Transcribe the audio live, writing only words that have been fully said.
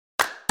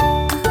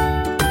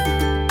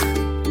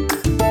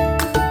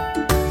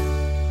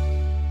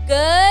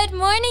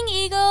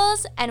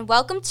and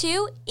welcome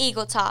to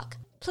Eagle Talk.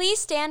 Please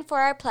stand for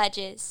our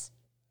pledges.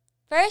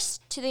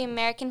 First, to the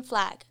American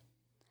flag.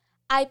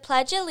 I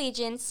pledge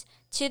allegiance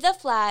to the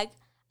flag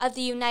of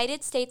the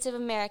United States of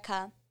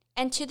America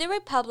and to the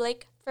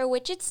republic for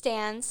which it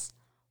stands,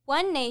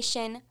 one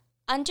nation,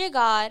 under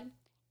God,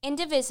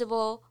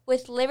 indivisible,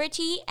 with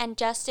liberty and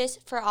justice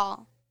for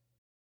all.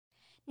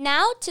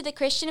 Now to the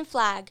Christian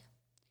flag.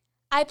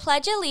 I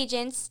pledge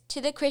allegiance to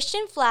the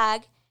Christian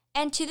flag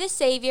and to the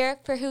Savior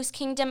for whose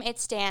kingdom it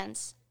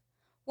stands.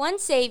 One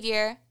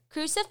Savior,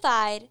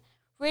 crucified,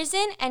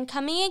 risen, and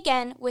coming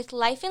again with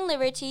life and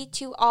liberty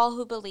to all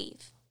who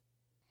believe.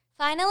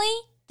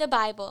 Finally, the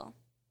Bible.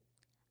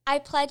 I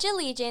pledge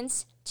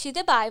allegiance to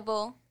the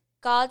Bible,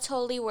 God's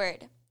holy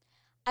word.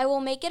 I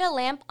will make it a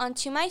lamp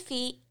unto my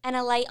feet and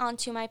a light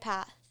unto my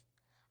path.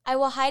 I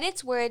will hide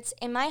its words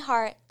in my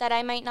heart that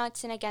I might not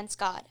sin against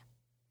God.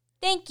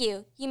 Thank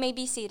you. You may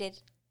be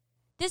seated.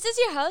 This is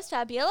your host,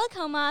 Fabiola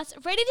Comas,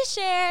 ready to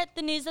share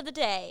the news of the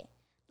day.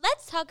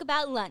 Let's talk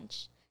about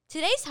lunch.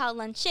 Today's hot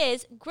lunch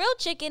is grilled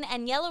chicken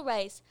and yellow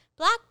rice,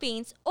 black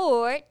beans,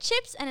 or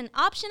chips and an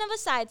option of a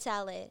side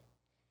salad.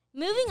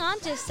 Moving on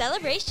to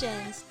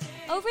celebrations.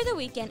 Over the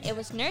weekend, it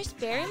was Nurse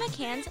Barry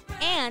McCann's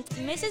Aunt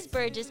Mrs.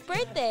 Burgess'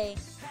 birthday.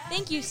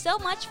 Thank you so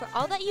much for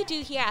all that you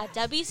do here at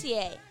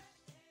WCA.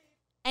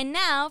 And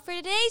now for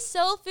today's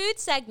Soul Food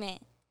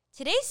segment.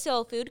 Today's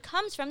soul food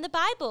comes from the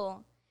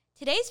Bible.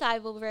 Today's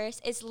Bible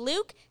verse is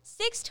Luke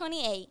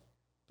 6:28.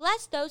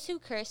 Bless those who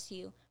curse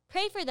you.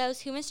 Pray for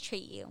those who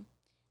mistreat you.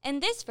 In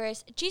this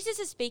verse, Jesus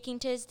is speaking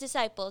to his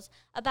disciples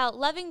about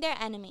loving their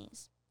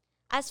enemies.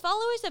 As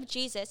followers of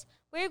Jesus,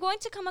 we are going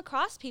to come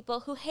across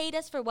people who hate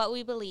us for what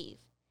we believe.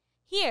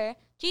 Here,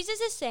 Jesus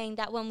is saying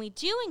that when we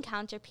do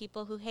encounter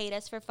people who hate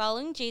us for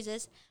following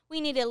Jesus, we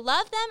need to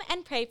love them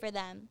and pray for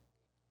them.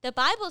 The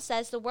Bible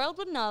says the world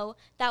would know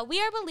that we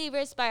are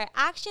believers by our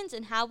actions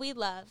and how we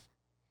love.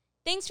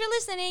 Thanks for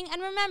listening,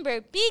 and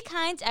remember, be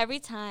kind every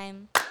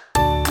time.